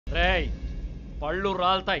రేయ్ పళ్ళు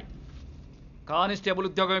రాల్తాయి. కానిస్టేబుల్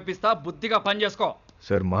ఉద్యోగం ఇప్పిస్తా, బుద్ధిగా పని చేసుకో.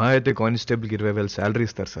 సార్ మా అయితే కానిస్టేబుల్కి 20,000 శాలరీ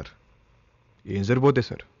ఇస్తారు సార్. ఏం సరిపోతే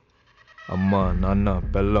సార్? అమ్మ నాన్న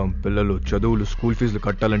పెళ్ళం పిల్లలు చదువులు స్కూల్ ఫీజులు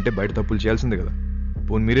కట్టాలంటే బయట తప్పులు చేయాల్సిందే కదా.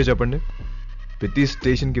 పోనీ మీరే చెప్పండి, ప్రతి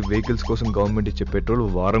స్టేషన్కి వెహికల్స్ కోసం గవర్నమెంట్ ఇచ్చే పెట్రోల్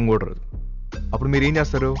వారం కూడా రాదు. అప్పుడు మీరు ఏం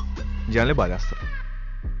చేస్తారు? జనాల్ని బాధేస్తారు.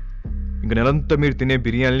 ఇంక నెలంతా మీరు తినే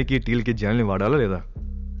బిర్యానీలకి టీలకి జనాల్ని వాడాలా లేదా?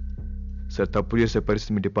 సార్ తప్పు చేసే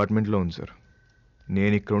పరిస్థితి మీ డిపార్ట్మెంట్లో ఉంది సార్.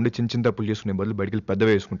 నేను ఇక్కడ ఉండి చిన్న చిన్న తప్పులు చేసుకునే బదులు బయటికి వెళ్ళి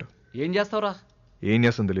పెద్దవే వేసుకుంటా. ఏం చేస్తావురా? ఏం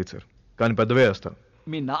చేస్తాను తెలియదు సార్, కానీ పెద్దవే వేస్తాను.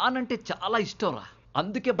 మీ నాన్నంటే చాలా ఇష్టంరా,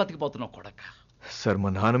 అందుకే బతికిపోతున్నావు కొడక. సార్ మా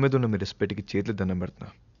నాన్న మీద ఉన్న మీ రెస్పెక్ట్కి చేతులు దండం పెడుతున్నా.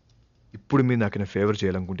 ఇప్పుడు మీరు నాకు ఫేవర్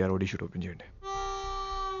చేయాలనుకుంటే ఆ రోడీ షూట్ ఓపెన్ చేయండి.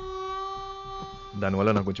 దానివల్ల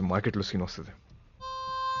నాకు కొంచెం మార్కెట్లో సీన్ వస్తుంది.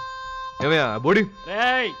 ఏమయ్యా బోడీ?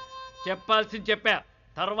 రేయ్ చెప్పాల్సింది చెప్పా,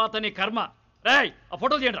 తర్వాత నీ కర్మ. రేయ్ ఆ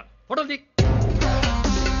ఫోటోలు తీయండి, ఫోటోలు తీ.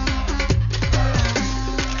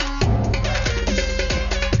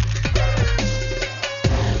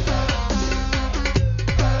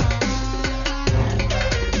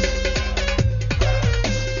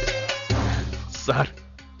 సార్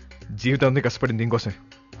జీవితం అంతా కష్టపడింది దీనికోసమే.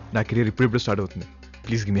 నా కెరీర్ ఇప్పుడిప్పుడు స్టార్ట్ అవుతుంది.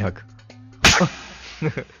 Please give me hug.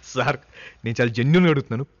 Sir నేను చాలా జెన్యూన్గా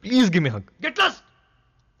అడుగుతున్నాను, please give me hug. Get lost.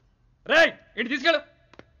 రేయ్ ఇంటి తీసుకెళ్ళు.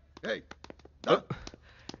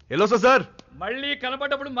 ఎలా సార్? మళ్ళీ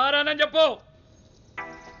కనపడ్డప్పుడు మారానని చెప్పు.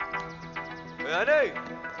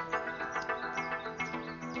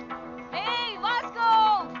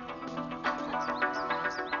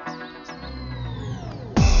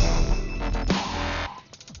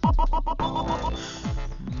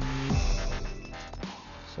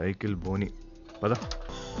 సైకిల్ బోని పద.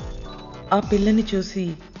 ఆ పిల్లని చూసి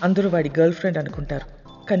అందరూ వాడి గర్ల్ ఫ్రెండ్ అనుకుంటారు,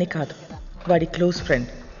 కానీ కాదు, వాడి క్లోజ్ ఫ్రెండ్.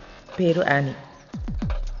 పేరు యానీ.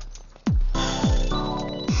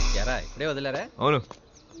 ఇప్పుడే వదిలేరా? అవును.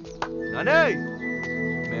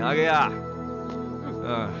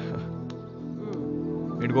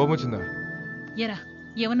 ఏంటి కోపం వచ్చిందా?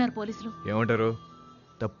 ఏమన్నారు పోలీసులు? ఏమంటారు?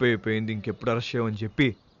 తప్పు అయిపోయింది, ఇంకెప్పుడు అరెస్ట్ చేయమని చెప్పి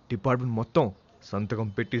డిపార్ట్మెంట్ మొత్తం సంతకం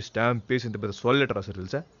పెట్టి స్టాంప్ వేసి ఇంత పెద్ద సోల్ లెటర్ రాశారు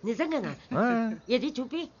తెలుసా? నిజంగానా? ఏది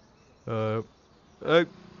చూపి.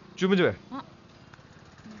 చూపించవే.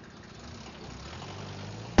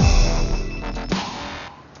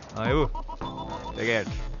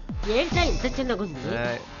 ఏంటా ఇంత చిన్నగా ఉంది?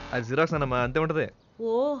 అది జిరాక్స్ అన్నమా, అంతే ఉంటది.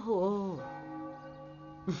 ఓహో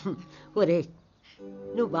ఒరే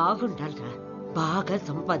నువ్వు బాగుండాలిరా, బాగా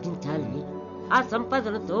సంపాదించాలి. ఆ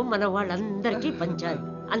సంపాదనతో మన వాళ్ళందరికీ పంచాలి,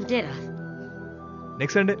 అంతేరా.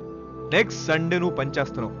 నెక్స్ట్ సండే నువ్వు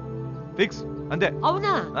పనిచేస్తున్నావు ఫిక్స్, అంతే.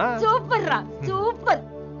 అవునా? సూపర్ రా, సూపర్.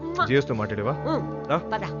 చేస్తూ మాట్లాడేవా?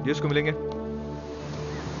 చేసుకో మిలింగే.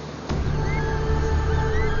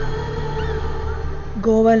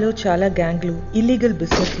 గోవాలో చాలా గ్యాంగ్లు, ఇల్లీగల్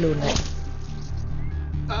బిజినెస్లు ఉన్నాయి.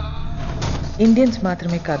 ఇండియన్స్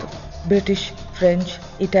మాత్రమే కాదు, British, French,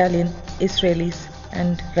 Italian, Israelis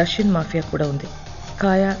and Russian mafia కూడా ఉంది.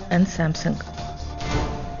 కాయా అండ్ శాంసంగ్.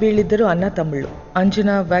 వీళ్ళిద్దరూ అన్నా తమ్ముళ్ళు.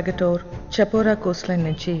 అంజనా వాగటోర్ చపోరా కోస్ట్ లైన్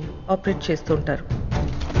నుంచి ఆపరేట్ చేస్తూ ఉంటారు.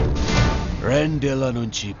 2 ఏళ్ల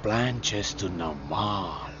నుంచి ప్లాన్ చేస్తున్న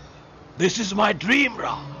mall. This is my dream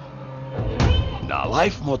రా. నా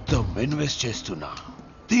లైఫ్ మొత్తం ఇన్వెస్ట్ చేస్తున్నా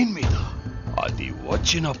దీని మీద. అది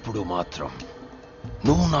వచ్చినప్పుడు మాత్రం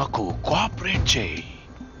నువ్వు నాకు కోఆపరేట్ చేయి.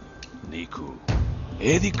 నీకు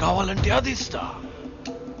ఏది కావాలంటే అది ఇస్తా.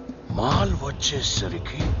 మాల్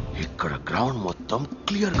వచ్చేసరికి ఇక్కడ గ్రౌండ్ మొత్తం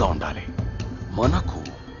క్లియర్ గా ఉండాలి. మనకు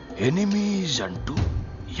ఎనిమీస్ అంటూ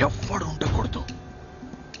ఎవ్వడు ఉండకూడదు.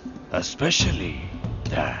 Especially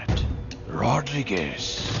that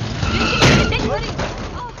Rodriguez.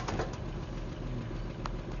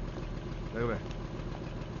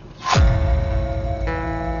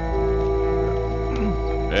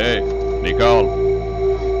 Hey, Nicole.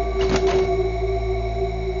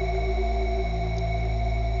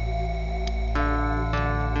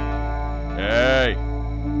 Hey,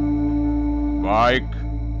 Mike,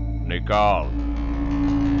 Nicole.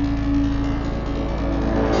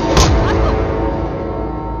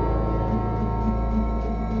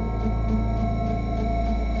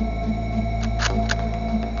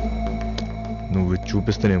 నువ్వు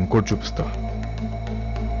చూపిస్తే నేను ఇంకోటి చూపిస్తా.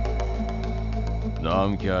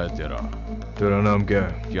 नाम क्या है तेरा? तेरा नाम क्या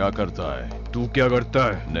है? क्या करता है? तू क्या करता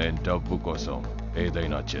है? నేను డబ్బు కోసం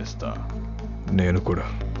ఏదైనా చేస్తా. నేను కూడా.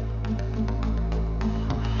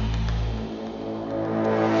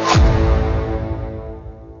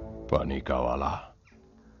 పని కావాలా?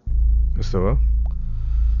 ఇస్తావా?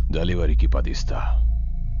 డెలివరీకి 10 ఇస్తా.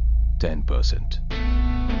 10%.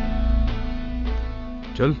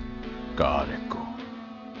 చల్. కార్ ఎక్కు.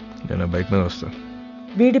 నేను బైక్ మీద వస్తా.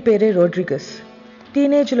 వీడి పేరే రోడ్రిగస్.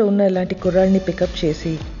 టీనేజ్లో ఉన్న ఇలాంటి కుర్రాళ్ళని పికప్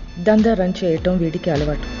చేసి దందా రన్ చేయటం వీడికి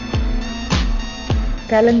అలవాటు.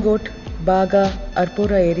 క్యాలంగోట్, బాగా,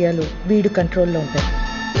 అర్పోరా ఏరియాలో వీడు కంట్రోల్లో ఉంటాయి.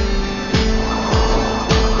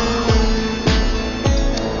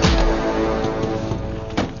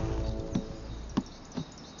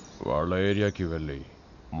 వాళ్ళ ఏరియాకి వెళ్ళి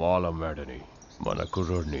మాల్ అమ్మాడని మన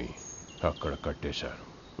కుర్రోడ్ని అక్కడ కట్టేశారు.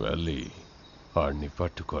 వెళ్ళి ఆడిని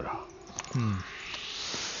పట్టుకోరా.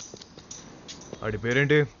 వాడి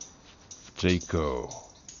పేరేంటి? చైకో.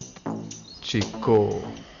 చిక్కో.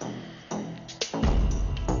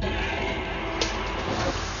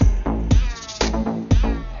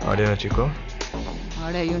 ఆడేనా చిక్కో?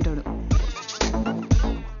 ఆడే అయ్యి ఉంటాడు.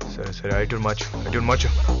 సరే సరే, ఐటూన్ మార్చు.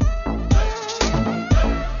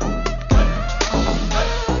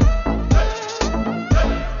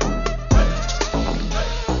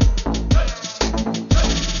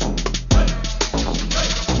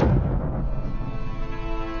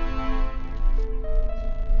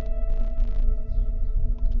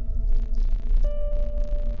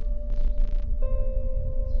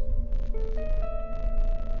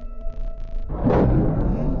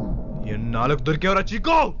 నాలుగు దొరికేవరా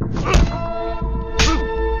చిక్కో?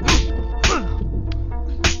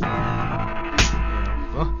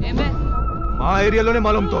 మా ఏరియాలోనే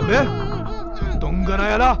మలంతో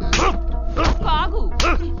దొంగనాయాలా? ఆగు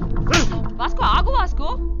వాస్కో.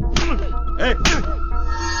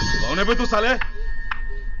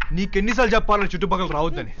 నీకెన్నిసార్లు చెప్పాలని చుట్టుపక్కల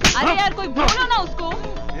రావద్దని? అరే యార్ కోయి బోలో నా ఉస్కో.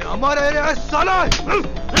 హమారా ఏరియా హై సాలా.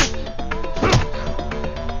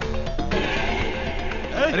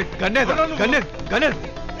 అరే గన్నేర్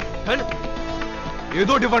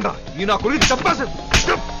ఏదో ఇవ్వండి. ఈ నా గురించి చెప్పేసి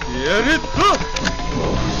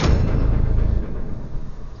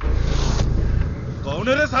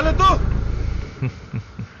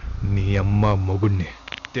నీ అమ్మ మొగుణ్ణి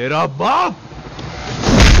తెరా Bob.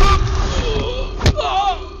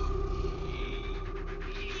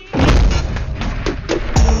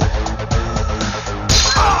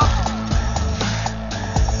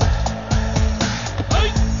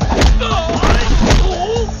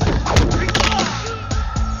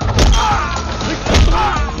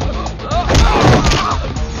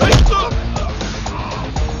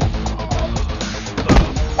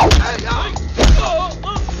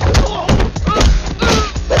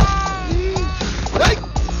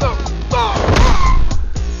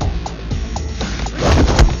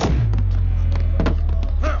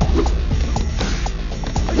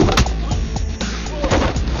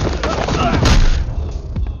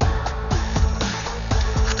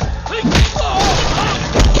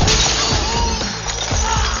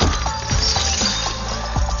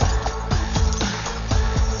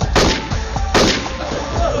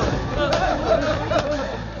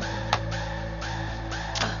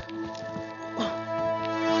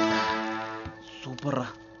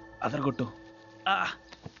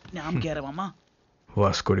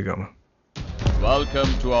 Vasco da Gama.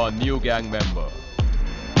 Welcome to our new gang member.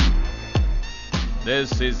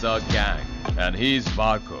 This is our gang and he's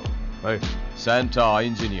Marco. Hey. Santa, our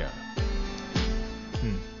engineer.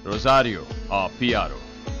 Rosario, our PRO.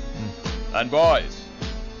 And boys,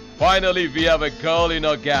 finally we have a girl in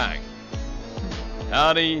our gang.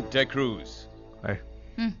 Annie De Cruz. Hey.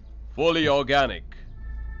 Fully organic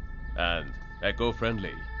and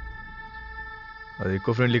eco-friendly. అది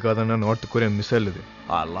eco friendly కాదన్నా north Korea missile ఇది.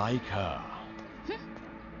 I like her.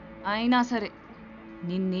 అయినా సరే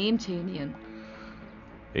నిన్నేం చేయనియను.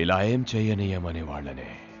 ఇలా ఏం చేయనీయమనే వాళ్ళనే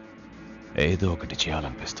ఏదో ఒకటి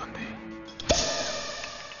చేయాలనిపిస్తుంది.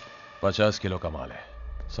 50 కిలో కమాలే.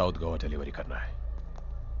 సౌత్ గోవా డెలివరీ కన్నా.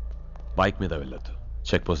 బైక్ మీద వెళ్ళొద్దు.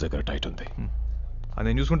 చెక్ పోస్ట్ దగ్గర టైట్ ఉంది. అది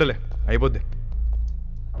నేను చూసుకుంటలే, అయిపోద్ది.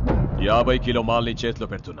 50 కిలో మాల్ని చేతిలో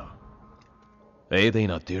పెడుతున్నా.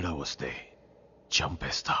 ఏదైనా తేడా వస్తే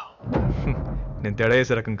చంపేస్తా. నేను తేడా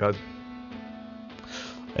చేసే రకం కాదు.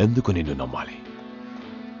 ఎందుకు నిన్ను నమ్మాలి?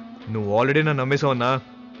 నువ్వు ఆల్రెడీ నన్ను నమ్మేసావన్నా,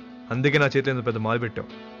 అందుకే నా చేతిలో ఎంత పెద్ద మాల్ పెట్టావు.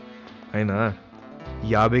 అయినా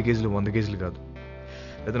 50 కేజీలు 100 కేజీలు కాదు,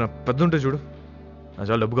 ఏదైనా పెద్ద ఉంటే చూడు. నా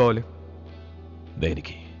చాలా డబ్బు కావాలి.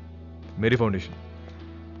 దేనికి? Mary foundation.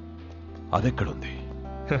 అదెక్కడుంది?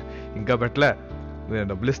 ఇంకా పెట్టలే. నేను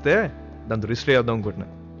డబ్బులు ఇస్తే దాంతో రిజిస్టర్ చేద్దాం అనుకుంటున్నా.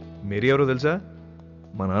 మేరీ ఎవరో తెలుసా?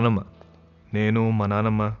 మా నాన్నమ్మ. నేను మా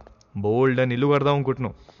నాన్నమ్మ బోల్డ్ అని ఇల్లు కడదాం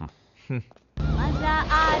అనుకుంటున్నాం.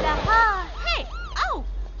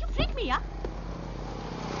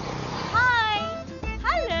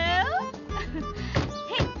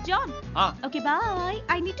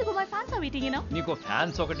 నీకు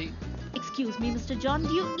ఫ్యాన్స్ ఒకటి, Excuse me, Mr. John,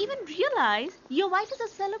 do you even realize your wife is a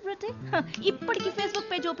celebrity? ఇప్పటికి ఫేస్బుక్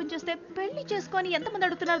పేజ్ ఓపెన్ చేస్తే పెళ్లి చేసుకొని ఎంతమంది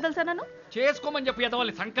అడుగుతున్నారు తెలుసా నన్ను? చేసుకోమని చెప్పి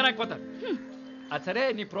ఎదవాలి సంకరాకపోతారు. అది సరే,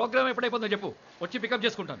 నీ ప్రోగ్రామ్ ఎప్పుడైపోతుందో చెప్పు, వచ్చి పికప్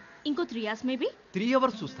చేసుకుంటాను. ఇంకో 3 hours మేబీ. 3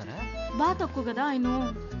 hours చూస్తారా? బాగా తక్కువ కదా, ఐ నో.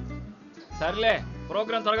 సర్లే,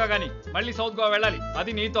 ప్రోగ్రామ్ త్వరగా కానీ మళ్ళీ సౌత్ గోవా వెళ్ళాలి,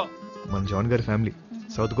 అది నీతో. మన జాన్ గారి ఫ్యామిలీ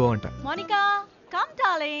సౌత్ గోవా అంట. Monika, come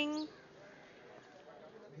darling.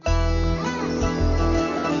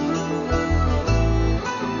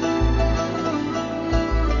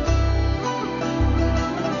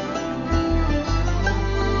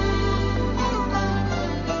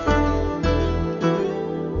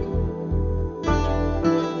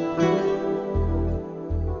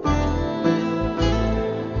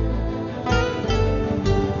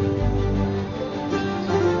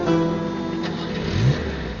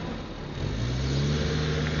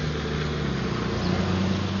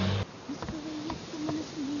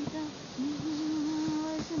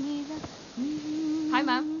 Hi,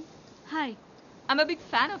 ma'am. Hi. I'm a big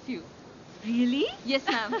fan of you. Really? Yes,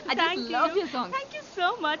 ma'am. I Thank just love you. your songs. Thank you so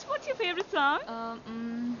much. What's your favorite song?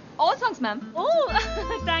 All songs, ma'am. Oh,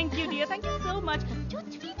 thank you, dear. Thank you so much. Too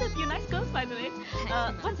sweet of you. Nice girls, by the way.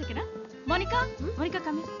 One second, huh? Monica? Monica,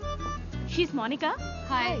 come here. She's Monica.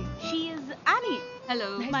 Hi. She is Annie. Hello.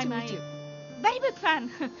 my very big fan.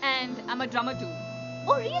 And I'm a drummer too.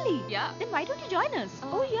 Oh, really? Yeah. Then why don't you join us?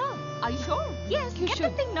 Oh, yeah. Are you sure? Yes. You Get should.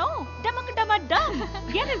 the thing now. Damaka dama dum.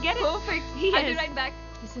 Get it, get it. Perfect. Yes. I'll be right back.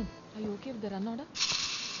 Listen, are you okay with the run order?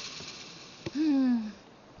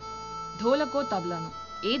 ధోలకో తబలాను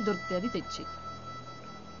ఏ దొరికితే అది తెచ్చి.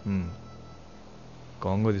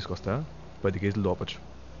 Congo తీసుకొస్తా, 10 కేజీలు దోపచ్చు.